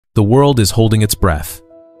the world is holding its breath.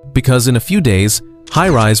 Because in a few days,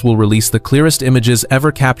 HiRISE will release the clearest images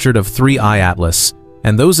ever captured of 3I Atlas,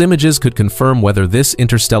 and those images could confirm whether this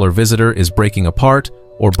interstellar visitor is breaking apart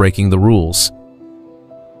or breaking the rules.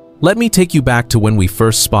 Let me take you back to when we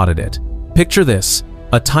first spotted it. Picture this,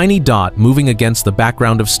 a tiny dot moving against the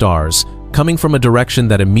background of stars, coming from a direction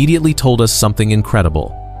that immediately told us something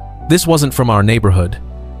incredible. This wasn't from our neighborhood.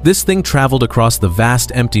 This thing traveled across the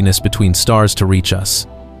vast emptiness between stars to reach us.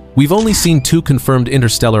 We've only seen 2 confirmed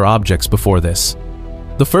interstellar objects before this.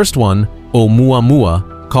 The first one,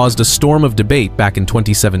 Oumuamua, caused a storm of debate back in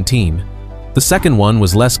 2017. The second one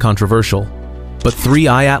was less controversial. But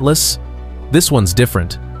 3I Atlas? This one's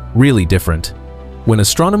different, really different. When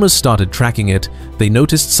astronomers started tracking it, they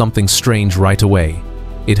noticed something strange right away.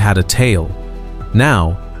 It had a tail.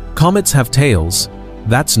 Now, comets have tails.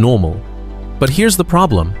 That's normal. But here's the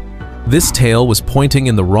problem. This tail was pointing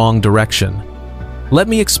in the wrong direction. Let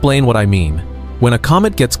me explain what I mean. When a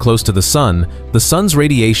comet gets close to the sun's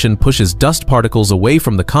radiation pushes dust particles away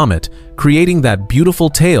from the comet, creating that beautiful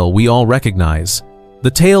tail we all recognize. The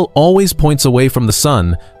tail always points away from the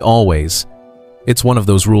sun, always. It's one of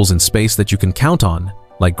those rules in space that you can count on,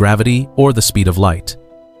 like gravity or the speed of light.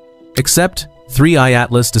 Except, 3I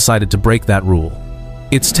Atlas decided to break that rule.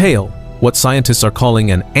 Its tail, what scientists are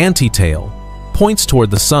calling an anti-tail, points toward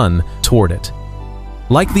the sun, toward it.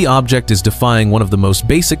 Like the object is defying one of the most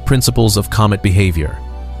basic principles of comet behavior.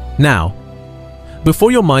 Now,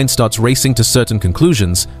 before your mind starts racing to certain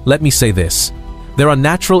conclusions, let me say this. There are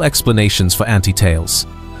natural explanations for anti-tails.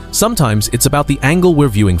 Sometimes it's about the angle we're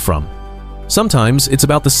viewing from. Sometimes it's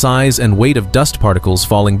about the size and weight of dust particles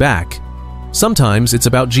falling back. Sometimes it's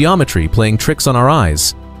about geometry playing tricks on our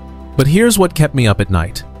eyes. But here's what kept me up at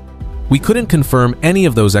night. We couldn't confirm any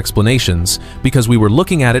of those explanations because we were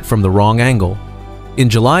looking at it from the wrong angle. In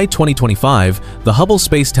July 2025, the Hubble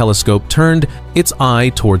Space Telescope turned its eye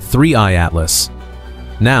toward 3I Atlas.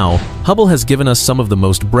 Now, Hubble has given us some of the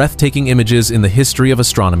most breathtaking images in the history of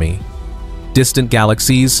astronomy. Distant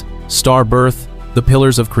galaxies, star birth, the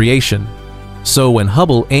pillars of creation. So when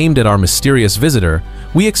Hubble aimed at our mysterious visitor,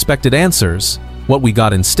 we expected answers. What we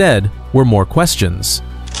got instead were more questions.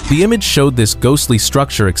 The image showed this ghostly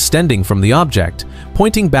structure extending from the object,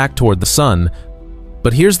 pointing back toward the sun.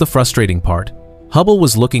 But here's the frustrating part. Hubble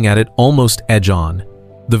was looking at it almost edge-on.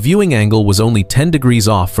 The viewing angle was only 10 degrees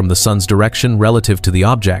off from the sun's direction relative to the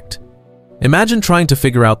object. Imagine trying to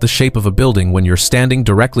figure out the shape of a building when you're standing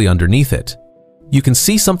directly underneath it. You can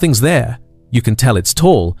see something's there. You can tell it's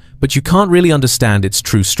tall, but you can't really understand its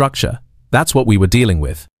true structure. That's what we were dealing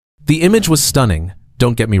with. The image was stunning,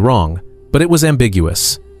 don't get me wrong, but it was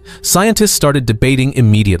ambiguous. Scientists started debating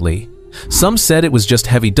immediately. Some said it was just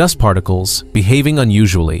heavy dust particles, behaving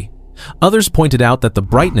unusually. Others pointed out that the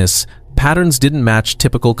brightness patterns didn't match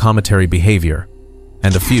typical cometary behavior.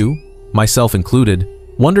 And a few, myself included,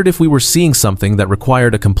 wondered if we were seeing something that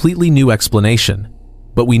required a completely new explanation.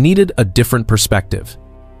 But we needed a different perspective.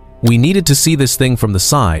 We needed to see this thing from the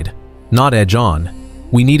side, not edge-on.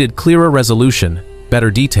 We needed clearer resolution, better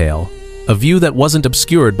detail, a view that wasn't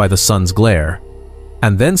obscured by the sun's glare.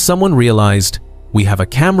 And then someone realized, we have a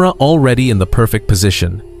camera already in the perfect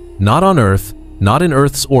position. Not on Earth, not in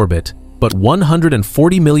Earth's orbit, but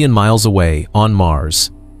 140 million miles away on Mars.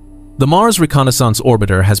 The Mars Reconnaissance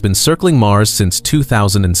Orbiter has been circling Mars since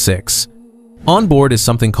 2006. On board is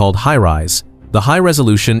something called HiRISE, the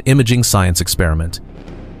High-Resolution Imaging Science Experiment.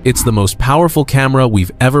 It's the most powerful camera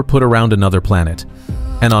we've ever put around another planet.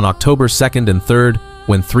 And on October 2nd and 3rd,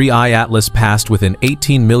 when 3I Atlas passed within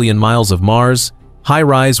 18 million miles of Mars,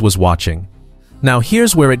 HiRISE was watching. Now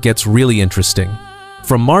here's where it gets really interesting.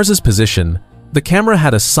 From Mars's position, the camera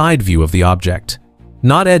had a side view of the object,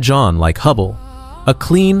 not edge-on like Hubble, a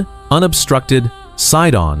clean, unobstructed,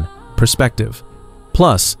 side-on perspective.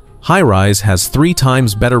 Plus, HiRISE has 3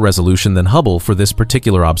 times better resolution than Hubble for this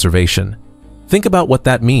particular observation. Think about what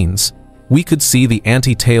that means. We could see the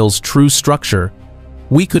anti-tail's true structure.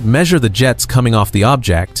 We could measure the jets coming off the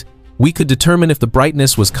object. We could determine if the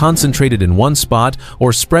brightness was concentrated in one spot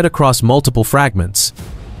or spread across multiple fragments.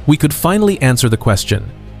 We could finally answer the question,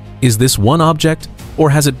 is this one object,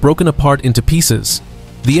 or has it broken apart into pieces?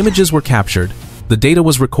 The images were captured, the data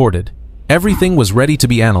was recorded, everything was ready to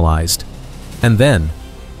be analyzed. And then,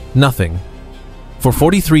 nothing. For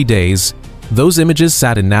 43 days, those images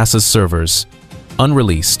sat in NASA's servers,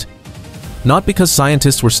 unreleased. Not because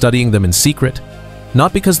scientists were studying them in secret,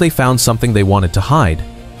 not because they found something they wanted to hide,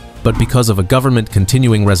 but because of a government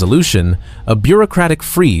continuing resolution, a bureaucratic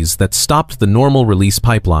freeze that stopped the normal release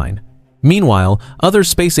pipeline. Meanwhile, other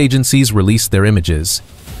space agencies released their images.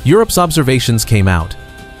 Europe's observations came out.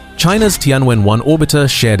 China's Tianwen-1 orbiter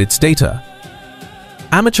shared its data.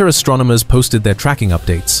 Amateur astronomers posted their tracking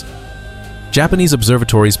updates. Japanese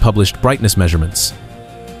observatories published brightness measurements.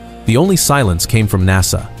 The only silence came from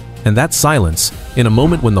NASA, and that silence, in a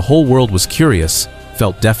moment when the whole world was curious,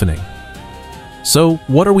 felt deafening. So,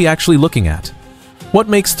 what are we actually looking at? What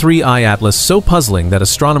makes 3I Atlas so puzzling that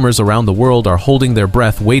astronomers around the world are holding their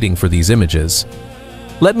breath waiting for these images?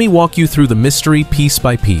 Let me walk you through the mystery piece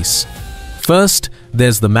by piece. First,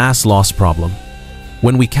 there's the mass loss problem.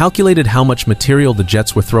 When we calculated how much material the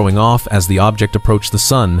jets were throwing off as the object approached the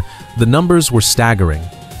Sun, the numbers were staggering.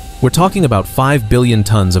 We're talking about 5 billion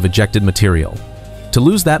tons of ejected material. To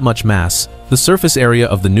lose that much mass, the surface area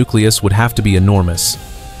of the nucleus would have to be enormous,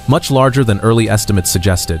 much larger than early estimates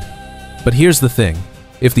suggested. But here's the thing.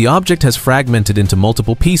 If the object has fragmented into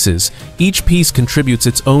multiple pieces, each piece contributes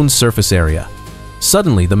its own surface area.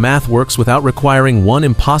 Suddenly, the math works without requiring one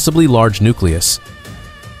impossibly large nucleus.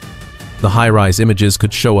 The HiRISE images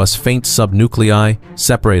could show us faint subnuclei,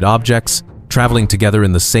 separate objects, traveling together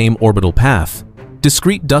in the same orbital path,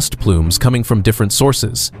 discrete dust plumes coming from different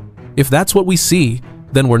sources. If that's what we see,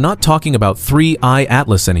 then we're not talking about 3I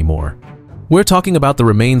Atlas anymore. We're talking about the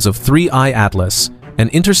remains of 3I Atlas, an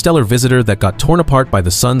interstellar visitor that got torn apart by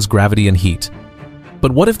the Sun's gravity and heat.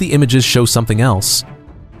 But what if the images show something else?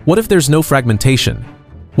 What if there's no fragmentation?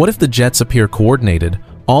 What if the jets appear coordinated,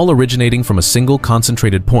 all originating from a single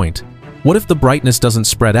concentrated point? What if the brightness doesn't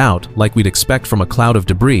spread out like we'd expect from a cloud of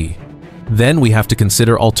debris? Then we have to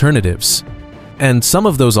consider alternatives. And some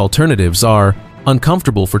of those alternatives are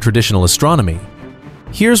uncomfortable for traditional astronomy.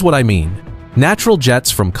 Here's what I mean. Natural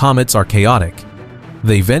jets from comets are chaotic.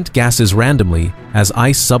 They vent gases randomly as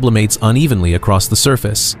ice sublimates unevenly across the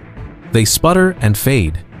surface. They sputter and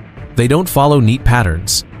fade. They don't follow neat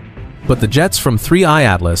patterns. But the jets from 3I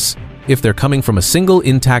Atlas, if they're coming from a single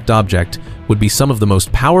intact object, would be some of the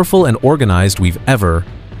most powerful and organized we've ever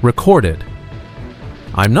recorded.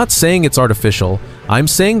 I'm not saying it's artificial. I'm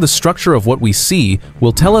saying the structure of what we see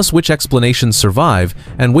will tell us which explanations survive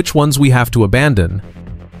and which ones we have to abandon.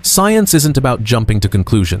 Science isn't about jumping to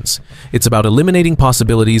conclusions. It's about eliminating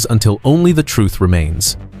possibilities until only the truth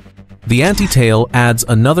remains. The anti-tail adds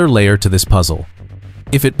another layer to this puzzle.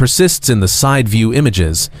 If it persists in the side view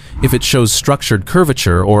images, if it shows structured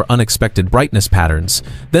curvature or unexpected brightness patterns,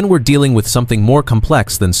 then we're dealing with something more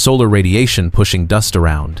complex than solar radiation pushing dust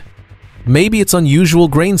around. Maybe it's unusual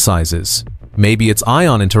grain sizes. Maybe it's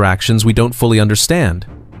ion interactions we don't fully understand.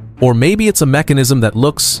 Or maybe it's a mechanism that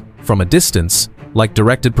looks, from a distance, like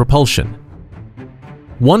directed propulsion.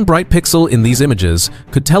 One bright pixel in these images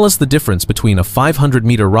could tell us the difference between a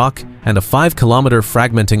 500-meter rock and a 5-kilometer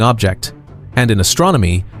fragmenting object. And in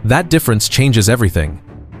astronomy, that difference changes everything.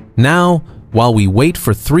 Now, while we wait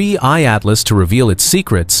for 3I Atlas to reveal its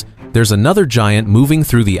secrets, there's another giant moving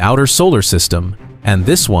through the outer solar system, and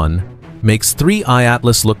this one makes 3I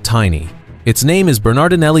Atlas look tiny. Its name is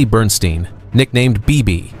Bernardinelli Bernstein, nicknamed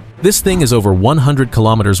BB. This thing is over 100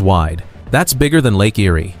 kilometers wide. That's bigger than Lake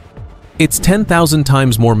Erie. It's 10,000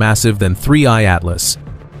 times more massive than 3I Atlas,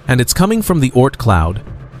 and it's coming from the Oort cloud,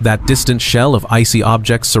 that distant shell of icy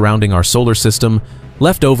objects surrounding our solar system,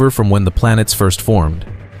 left over from when the planets first formed.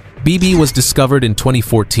 BB was discovered in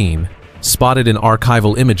 2014, spotted in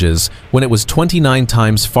archival images when it was 29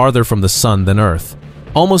 times farther from the Sun than Earth,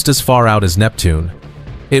 almost as far out as Neptune.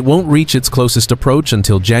 It won't reach its closest approach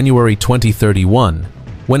until January 2031,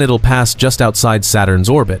 when it'll pass just outside Saturn's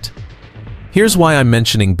orbit. Here's why I'm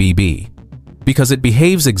mentioning BB. Because it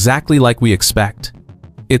behaves exactly like we expect.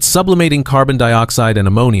 It's sublimating carbon dioxide and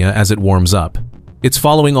ammonia as it warms up. It's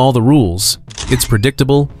following all the rules. It's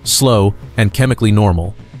predictable, slow, and chemically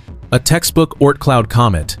normal. A textbook Oort cloud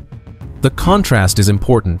comet. The contrast is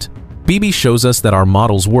important. BB shows us that our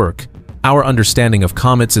models work. Our understanding of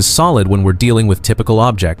comets is solid when we're dealing with typical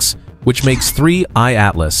objects, which makes 3I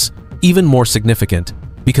Atlas even more significant,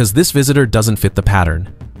 because this visitor doesn't fit the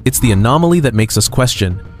pattern. It's the anomaly that makes us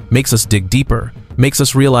question, makes us dig deeper, makes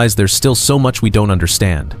us realize there's still so much we don't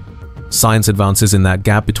understand. Science advances in that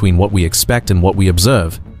gap between what we expect and what we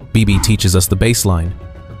observe. BB teaches us the baseline.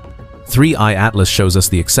 3I Atlas shows us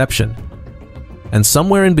the exception. And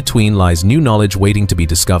somewhere in between lies new knowledge waiting to be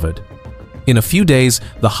discovered. In a few days,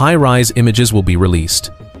 the HiRISE images will be released.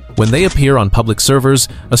 When they appear on public servers,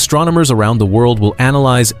 astronomers around the world will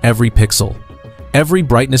analyze every pixel. Every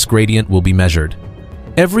brightness gradient will be measured.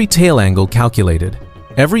 Every tail angle calculated.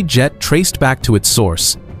 Every jet traced back to its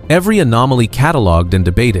source, every anomaly cataloged and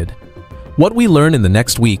debated. What we learn in the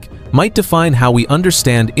next week might define how we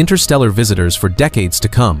understand interstellar visitors for decades to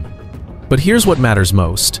come. But here's what matters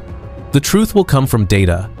most. The truth will come from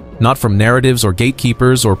data, not from narratives or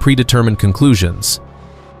gatekeepers or predetermined conclusions.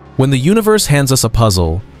 When the universe hands us a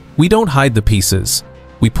puzzle, we don't hide the pieces.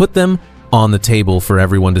 We put them on the table for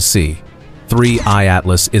everyone to see. 3I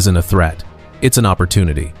Atlas isn't a threat. It's an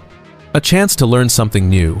opportunity. A chance to learn something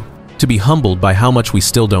new, to be humbled by how much we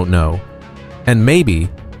still don't know. And maybe,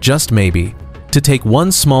 just maybe, to take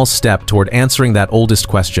one small step toward answering that oldest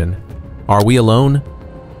question. Are we alone?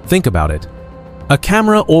 Think about it. A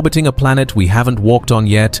camera orbiting a planet we haven't walked on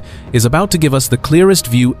yet is about to give us the clearest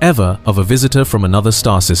view ever of a visitor from another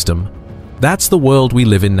star system. That's the world we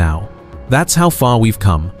live in now. That's how far we've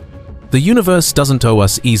come. The universe doesn't owe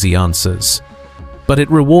us easy answers, but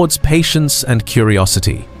it rewards patience and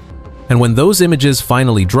curiosity. And when those images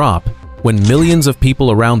finally drop, when millions of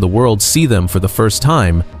people around the world see them for the first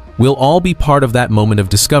time, we'll all be part of that moment of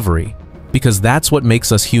discovery, because that's what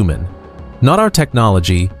makes us human. Not our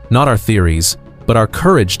technology, not our theories, but our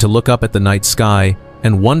courage to look up at the night sky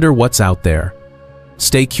and wonder what's out there.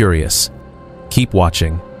 Stay curious. Keep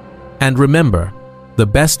watching. And remember, the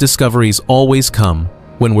best discoveries always come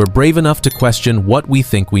when we're brave enough to question what we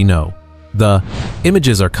think we know. The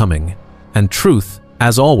images are coming, and truth,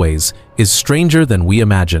 as always, is stranger than we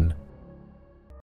imagine.